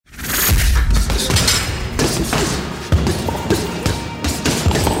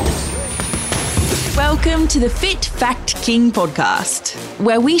Welcome to the Fit Fact King podcast,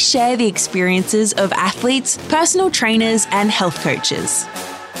 where we share the experiences of athletes, personal trainers, and health coaches.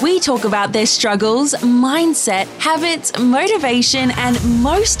 We talk about their struggles, mindset, habits, motivation, and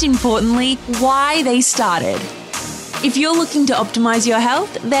most importantly, why they started. If you're looking to optimize your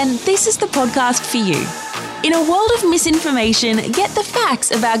health, then this is the podcast for you. In a world of misinformation, get the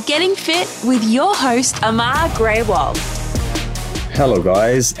facts about getting fit with your host, Amar Graywal. Hello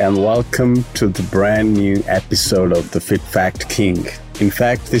guys, and welcome to the brand new episode of the Fit Fact King. In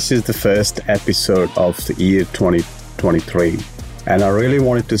fact, this is the first episode of the year 2023, and I really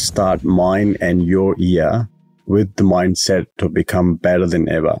wanted to start mine and your year with the mindset to become better than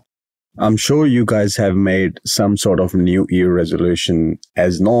ever. I'm sure you guys have made some sort of new year resolution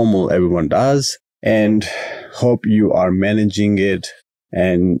as normal everyone does, and hope you are managing it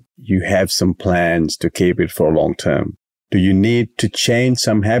and you have some plans to keep it for long term. Do you need to change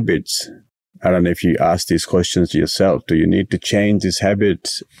some habits? I don't know if you ask these questions to yourself. Do you need to change these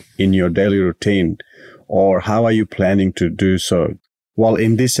habits in your daily routine? Or how are you planning to do so? Well,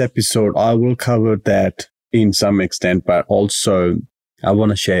 in this episode, I will cover that in some extent, but also I want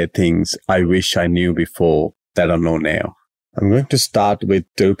to share things I wish I knew before that I know now. I'm going to start with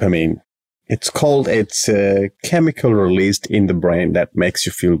dopamine. It's a chemical released in the brain that makes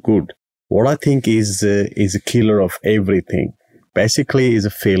you feel good. What I think is a killer of everything. Basically, is a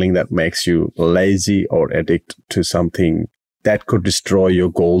feeling that makes you lazy or addict to something that could destroy your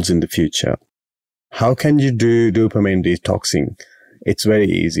goals in the future. How can you do dopamine detoxing? It's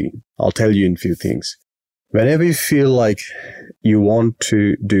very easy. I'll tell you in a few things. Whenever you feel like you want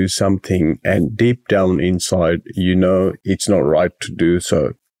to do something and deep down inside, you know it's not right to do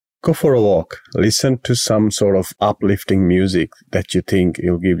so, go for a walk. Listen to some sort of uplifting music that you think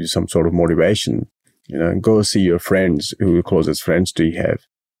will give you some sort of motivation. Go see your friends, who closest friends do you have.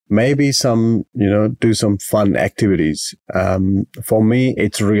 Maybe do some fun activities. For me,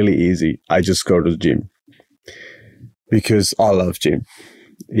 it's really easy. I just go to the gym because I love gym.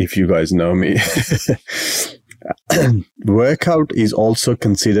 If you guys know me. Workout is also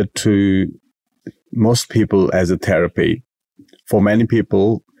considered to most people as a therapy. For many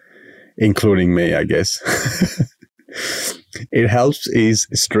people, including me, I guess. It helps ease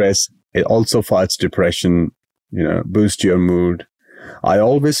stress. It also fights depression, boosts your mood. I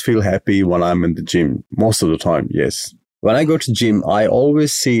always feel happy when I'm in the gym, most of the time, yes. When I go to gym, I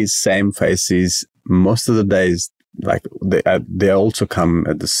always see same faces most of the days. Like they also come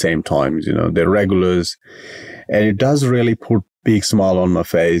at the same times, they're regulars. And it does really put big smile on my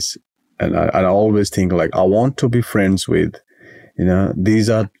face. And I always think like, I want to be friends with, these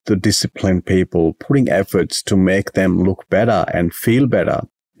are the disciplined people putting efforts to make them look better and feel better.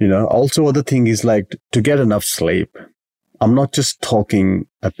 Also other thing is like to get enough sleep. I'm not just talking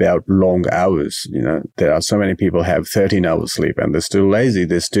about long hours. There are so many people have 13 hours sleep and they're still lazy.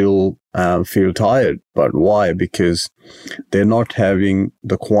 They still feel tired. But why? Because they're not having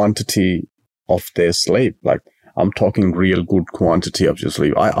the quantity of their sleep. Like I'm talking real good quantity of your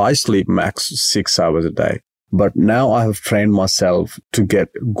sleep. I sleep max 6 hours a day. But now I have trained myself to get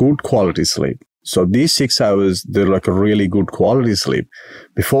good quality sleep. So these 6 hours, they're like a really good quality sleep.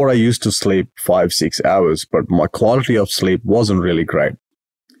 Before I used to sleep 5-6 hours, but my quality of sleep wasn't really great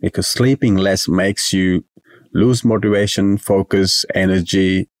because sleeping less makes you lose motivation, focus,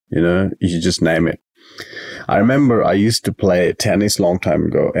 energy, you just name it. I remember I used to play tennis long time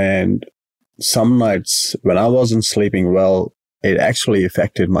ago, and some nights when I wasn't sleeping well, it actually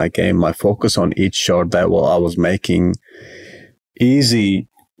affected my game, my focus on each shot that I was making. Easy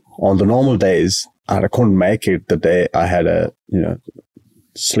on the normal days, I couldn't make it the day I had a,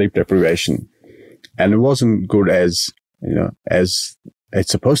 sleep deprivation. And it wasn't good as it's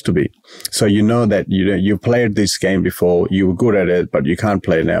supposed to be. So that, you played this game before, you were good at it, but you can't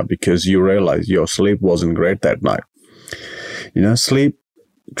play now because you realize your sleep wasn't great that night.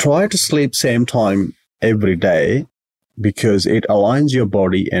 Try to sleep same time every day, because it aligns your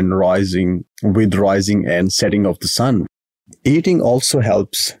body and rising and setting of the sun. Eating also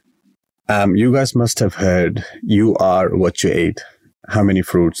helps. You guys must have heard, you are what you eat, how many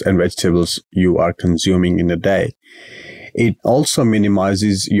fruits and vegetables you are consuming in a day. It also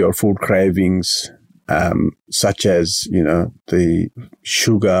minimizes your food cravings, such as, the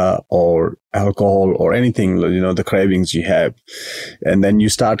sugar or alcohol or anything, the cravings you have. And then you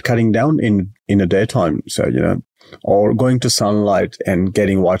start cutting down in the daytime. So, or going to sunlight and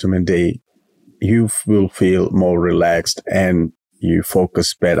getting vitamin D, you will feel more relaxed and you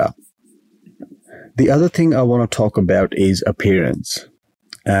focus better. The other thing I want to talk about is appearance.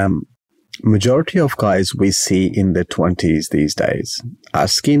 Majority of guys we see in their 20s these days are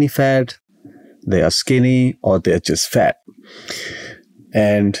skinny fat, they are skinny, or they're just fat.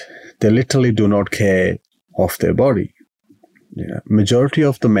 And they literally do not care of their body. Majority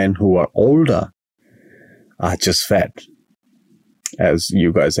of the men who are older are just fat, as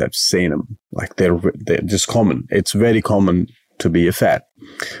you guys have seen them. Like they're just common. It's very common to be a fat.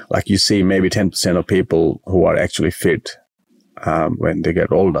 Like you see maybe 10% of people who are actually fit when they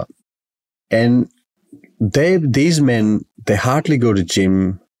get older. And these men, they hardly go to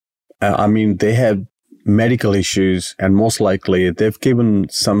gym. They have medical issues, and most likely they've given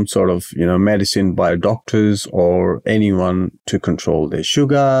some sort of, medicine by doctors or anyone to control their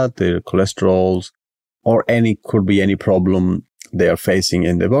sugar, their cholesterols, or could be any problem they are facing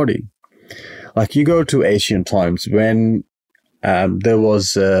in their body. Like you go to ancient times when there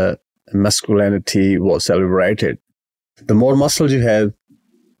was masculinity was celebrated. The more muscles you have,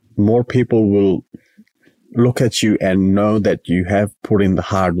 more people will look at you and know that you have put in the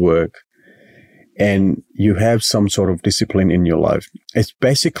hard work and you have some sort of discipline in your life. It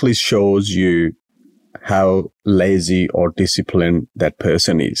basically shows you how lazy or disciplined that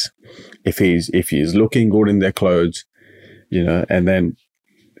person is. If he's looking good in their clothes, and then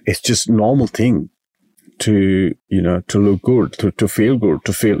it's just normal thing to look good, to feel good,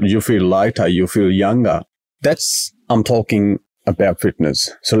 you feel lighter, you feel younger. I'm talking about fitness.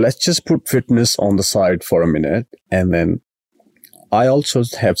 So let's just put fitness on the side for a minute. And then I also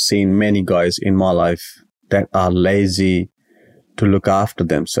have seen many guys in my life that are lazy to look after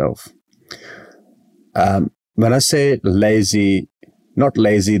themselves. When I say lazy, not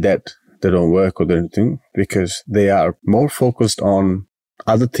lazy that they don't work or anything, because they are more focused on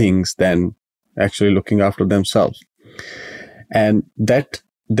other things than actually looking after themselves. And that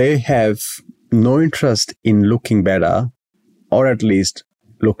they have no interest in looking better, or at least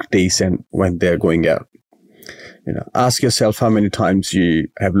look decent when they're going out. Ask yourself how many times you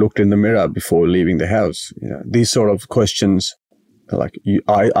have looked in the mirror before leaving the house. These sort of questions,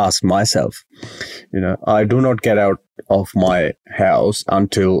 I ask myself. I do not get out of my house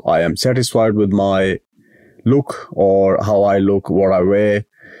until I am satisfied with my look or how I look, what I wear.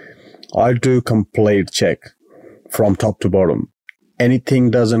 I do complete check from top to bottom. Anything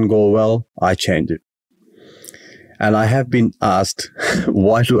doesn't go well, I change it. And I have been asked,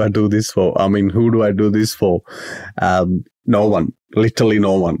 why do I do this for? Who do I do this for? No one, literally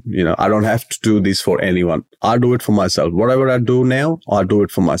no one. I don't have to do this for anyone. I do it for myself. Whatever I do now, I do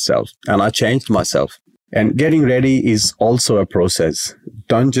it for myself. And I changed myself. And getting ready is also a process.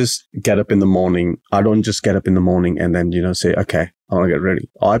 Don't just get up in the morning. I don't just get up in the morning and then, say, okay, I want to get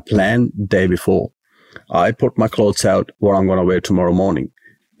ready. I plan day before. I put my clothes out, what I'm going to wear tomorrow morning,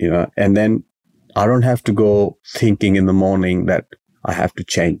 and then I don't have to go thinking in the morning that I have to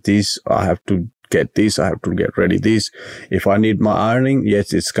change this, I have to get this, I have to get ready this. If I need my ironing,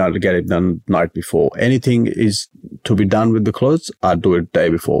 yes, it's got to get it done night before. Anything is to be done with the clothes, I do it day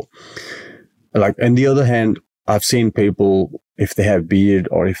before. On the other hand, I've seen people, if they have beard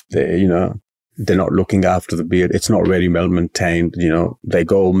or if they, they're not looking after the beard, it's not very well maintained. They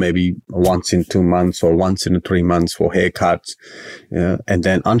go maybe once in 2 months or once in 3 months for haircuts. And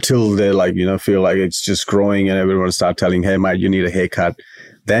then until they feel like it's just growing and everyone start telling, hey, mate, you need a haircut.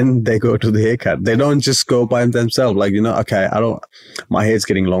 Then they go to the haircut. They don't just go by themselves. Okay, my hair's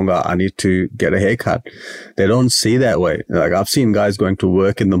getting longer. I need to get a haircut. They don't see that way. I've seen guys going to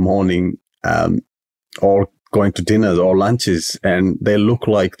work in the morning, or going to dinners or lunches, and they look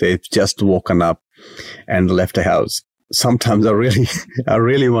like they've just woken up and left the house. Sometimes I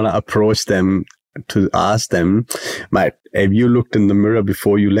really want to approach them to ask them, mate, have you looked in the mirror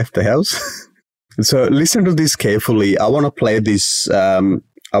before you left the house? So listen to this carefully. I want to play this.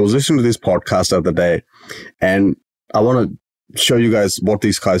 I was listening to this podcast the other day, and I want to show you guys what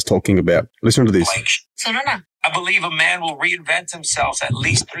these guys talking about. Listen to this. I believe a man will reinvent himself at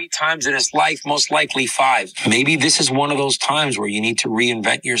least 3 times in his life, most likely 5. Maybe this is one of those times where you need to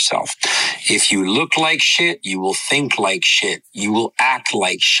reinvent yourself. If you look like shit, you will think like shit. You will act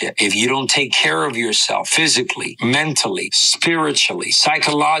like shit. If you don't take care of yourself physically, mentally, spiritually,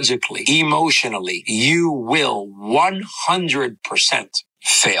 psychologically, emotionally, you will 100%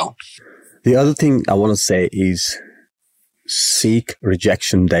 fail. The other thing I want to say is seek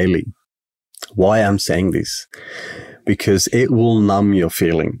rejection daily. Why I'm saying this? Because it will numb your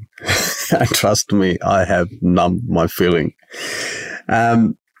feeling. And trust me, I have numbed my feeling.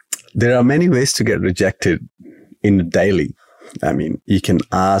 There are many ways to get rejected in the daily. You can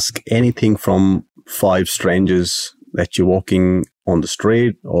ask anything from 5 strangers that you're walking on the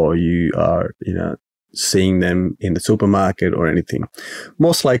street, or you are, seeing them in the supermarket or anything.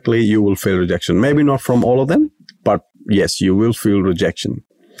 Most likely you will feel rejection. Maybe not from all of them, but yes, you will feel rejection.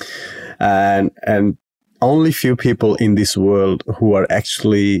 And only few people in this world who are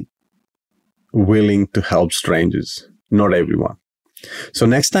actually willing to help strangers. Not everyone. So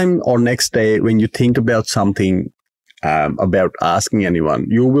next time or next day, when you think about something, about asking anyone,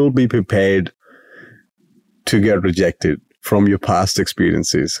 you will be prepared to get rejected from your past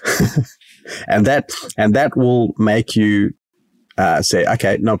experiences. and that will make you say,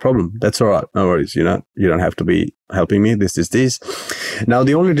 okay, no problem. That's all right. No worries. You don't have to be helping me. This. Now,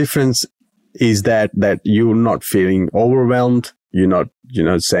 the only difference is that you're not feeling overwhelmed. You're not,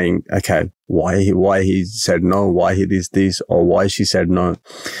 saying, okay, why he said no, why he did this, or why she said no.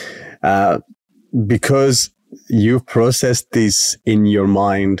 Because you've processed this in your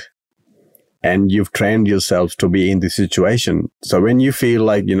mind and you've trained yourself to be in this situation. So when you feel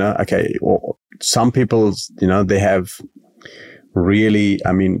like, okay, well, some people, they have really,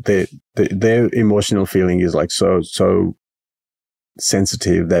 their emotional feeling is like so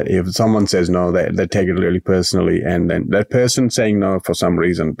sensitive that if someone says no, they take it really personally. And then that person saying no for some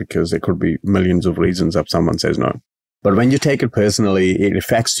reason, because there could be millions of reasons that someone says no. But when you take it personally, it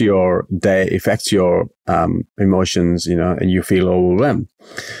affects your day, affects your emotions, and you feel overwhelmed.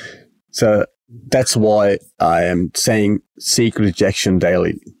 So that's why I am saying seek rejection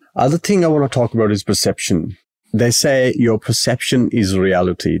daily. Other thing I want to talk about is perception. They say your perception is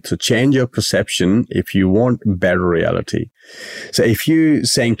reality. To change your perception if you want better reality. So if you're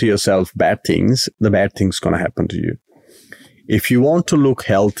saying to yourself bad things, the bad thing's going to happen to you. If you want to look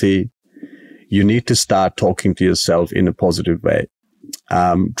healthy, you need to start talking to yourself in a positive way.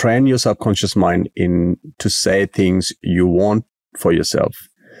 Train your subconscious mind to say things you want for yourself.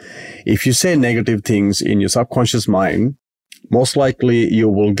 If you say negative things in your subconscious mind, most likely you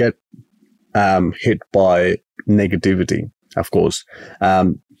will get hit by negativity, of course.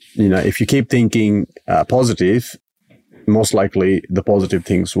 If you keep thinking positive, most likely the positive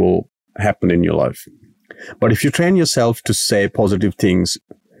things will happen in your life. But if you train yourself to say positive things,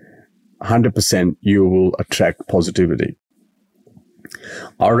 100% you will attract positivity.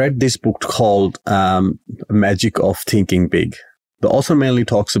 I read this book called Magic of Thinking Big. The author mainly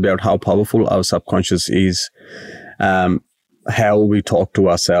talks about how powerful our subconscious is, how we talk to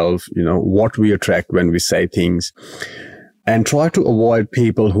ourselves, what we attract when we say things, and try to avoid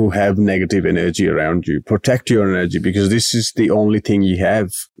people who have negative energy around you. Protect your energy, because this is the only thing you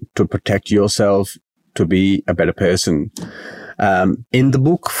have to protect yourself to be a better person. In the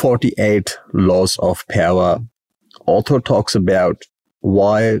book 48 Laws of Power, author talks about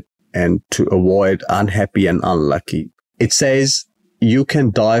why and to avoid unhappy and unlucky. It says, you can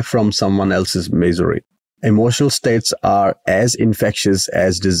die from someone else's misery. Emotional states are as infectious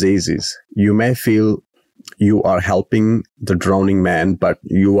as diseases. You may feel you are helping the drowning man, but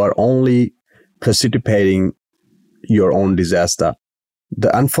you are only precipitating your own disaster.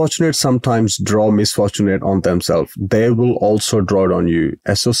 The unfortunate sometimes draw misfortunate on themselves. They will also draw it on you.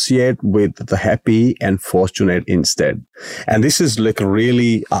 Associate with the happy and fortunate instead. And this is like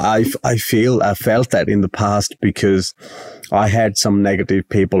really, I felt that in the past, because I had some negative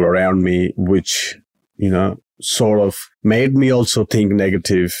people around me, which, sort of made me also think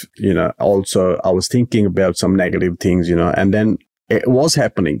negative, also I was thinking about some negative things, and then it was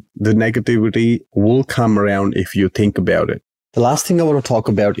happening. The negativity will come around if you think about it. The last thing I want to talk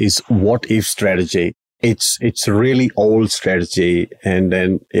about is what if strategy. It's a really old strategy, and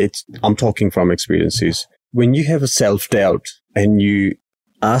then I'm talking from experiences. When you have a self-doubt and you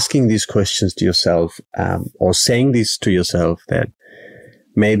asking these questions to yourself, or saying this to yourself that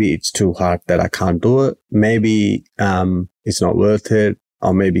maybe it's too hard, that I can't do it, maybe it's not worth it,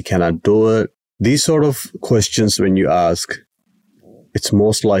 or maybe can I do it? These sort of questions, when you ask, it's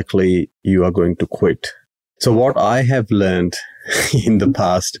most likely you are going to quit. So what I have learned in the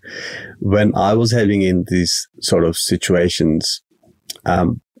past, when I was having in these sort of situations, I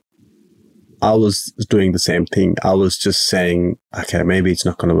was doing the same thing. I was just saying, okay, maybe it's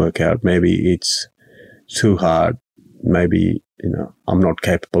not going to work out. Maybe it's too hard. Maybe, I'm not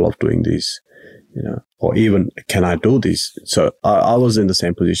capable of doing this, or even can I do this? So I was in the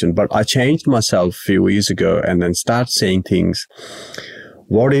same position, but I changed myself a few years ago and then start saying things.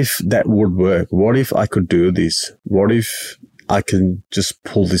 What if that would work? What if I could do this? What if I can just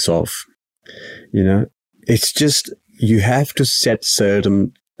pull this off? It's just, you have to set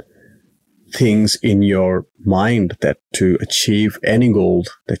certain things in your mind that to achieve any goal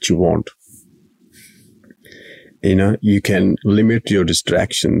that you want. You can limit your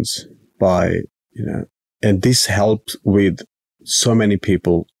distractions by, and this helps with so many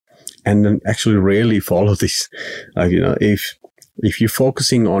people, and then actually really follow this. If you're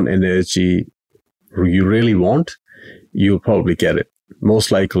focusing on energy you really want, you'll probably get it.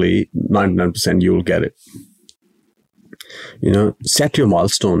 most likely 99% you will get it. You know, set your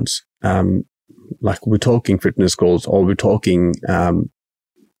milestones. Like we're talking fitness goals, or we're talking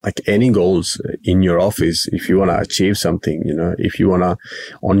like any goals in your office. If you want to achieve something, you know, if you want to,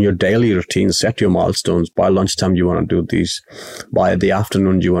 on your daily routine, set your milestones. By lunchtime, you want to do this. By the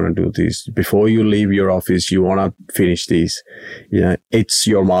afternoon, you want to do this. Before you leave your office, you want to finish these. You know, it's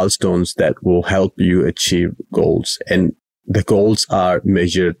your milestones that will help you achieve goals. And the goals are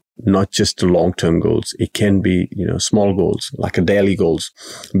measured not just the long-term goals. It can be, you know, small goals, like a daily goals.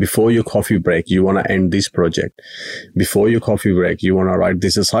 Before your coffee break, you want to end this project. Before your coffee break, you want to write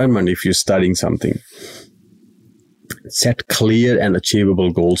this assignment if you're studying something. Set clear and achievable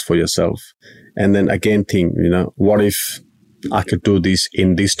goals for yourself. And then again, think, you know, what if I could do this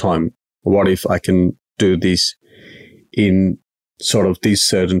in this time? What if I can do this in sort of this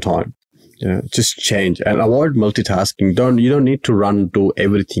certain time? You know, just change and avoid multitasking. You don't need to do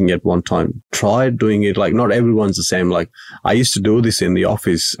everything at one time. Try doing it. Like, not everyone's the same. Like, I used to do this in the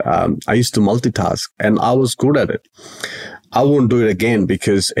office. I used to multitask and I was good at it. I won't do it again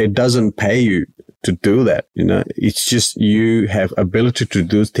because it doesn't pay you to do that. You know, it's just you have ability to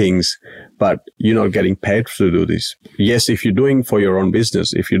do things, but you're not getting paid to do this. Yes, if you're doing for your own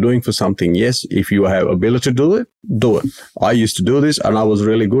business, if you're doing for something, yes, if you have ability to do it, do it. I used to do this and I was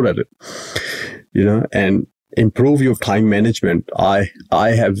really good at it, you know, and improve your time management. I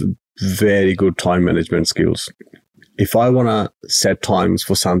have very good time management skills. If I want to set times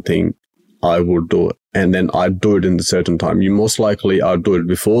for something, I would do it. And then I'd do it in a certain time. You most likely I'll do it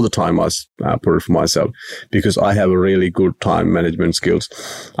before the time I put it for myself, because I have a really good time management skills.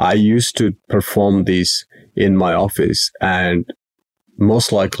 I used to perform these in my office, and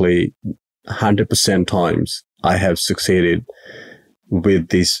most likely 100% times I have succeeded with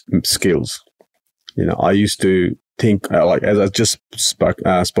these skills. You know, I used to think, like, as I just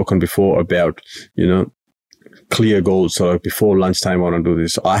spoken before about, you know, clear goals. So like before lunchtime, I want to do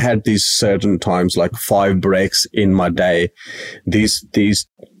this. I had these certain times, like 5 breaks in my day. These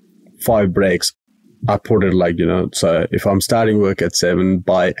 5 breaks, I put it like, you know, so if I'm starting work at 7,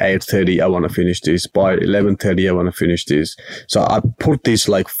 by 8:30, I want to finish this. By 11:30, I want to finish this. So I put these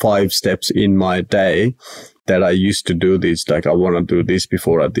like 5 steps in my day that I used to do this. Like, I want to do this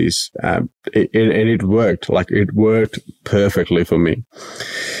before this. And it worked. Like, it worked perfectly for me.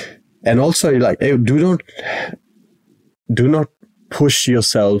 And also, like, do not push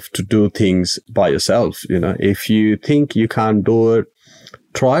yourself to do things by yourself. You know, if you think you can't do it,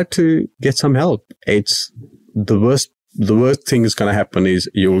 try to get some help. It's the worst thing is going to happen is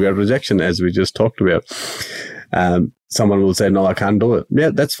you'll get rejection, as we just talked about. Someone will say, no, I can't do it. Yeah,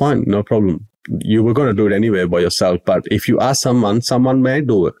 that's fine. No problem. You were going to do it anyway by yourself. But if you ask someone may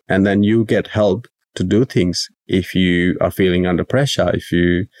do it, and then you get help to do things if you are feeling under pressure, if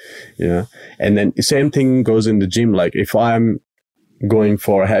you know, and then the same thing goes in the gym. Like, if I'm going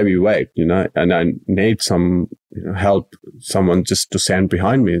for a heavy weight, you know, and I need some, you know, help, someone just to stand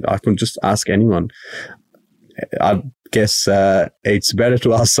behind me, I can just ask anyone. I guess it's better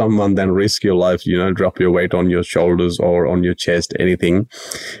to ask someone than risk your life, you know, drop your weight on your shoulders or on your chest, anything.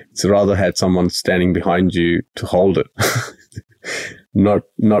 It's rather had someone standing behind you to hold it. Not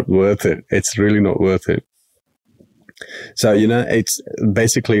worth it. It's really not worth it. So, you know, it's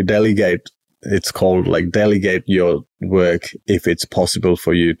basically delegate. It's called, like, delegate your work if it's possible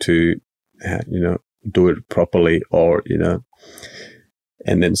for you to, you know, do it properly, or, you know,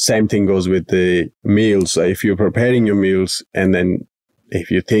 and then same thing goes with the meals. So if you're preparing your meals, and then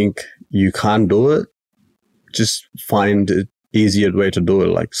if you think you can't do it, just find an easier way to do it.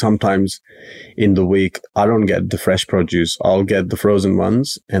 Like, sometimes in the week, I don't get the fresh produce. I'll get the frozen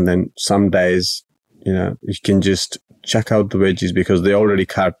ones. And then some days, you know, you can just check out the veggies because they already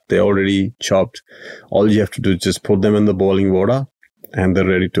cut, they already chopped. All you have to do is just put them in the boiling water and they're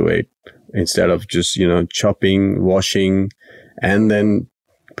ready to eat, instead of just, you know, chopping, washing, and then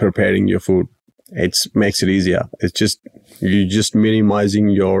preparing your food. It makes it easier. It's just, you're just minimizing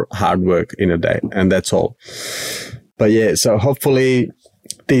your hard work in a day, and that's all. But yeah, so hopefully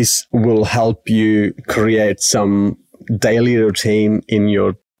this will help you create some daily routine in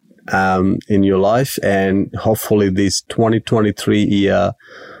your life, and hopefully this 2023 year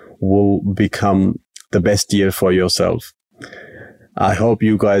will become the best year for yourself. I hope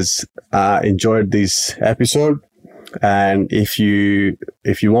you guys enjoyed this episode. And if you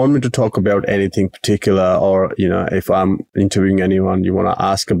want me to talk about anything particular, or, you know, if I'm interviewing anyone, you want to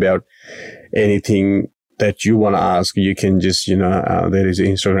ask about anything that you want to ask, you can just, you know, there is an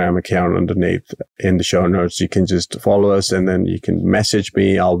Instagram account underneath in the show notes. You can just follow us, and then you can message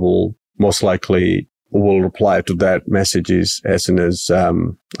me. I will most likely will reply to that messages as soon as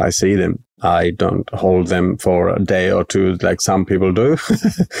I see them. I don't hold them for a day or two like some people do.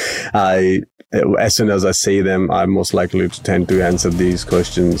 As soon as I see them, I'm most likely to tend to answer these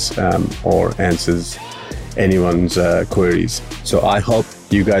questions or answers anyone's queries. So I hope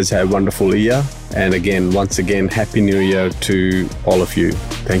you guys have a wonderful year. And again, once again, Happy New Year to all of you.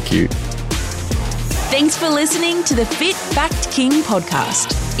 Thank you. Thanks for listening to the Fit Fact King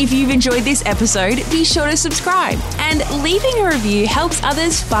podcast. If you've enjoyed this episode, be sure to subscribe, and leaving a review helps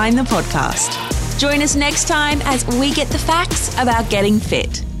others find the podcast. Join us next time as we get the facts about getting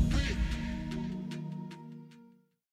fit.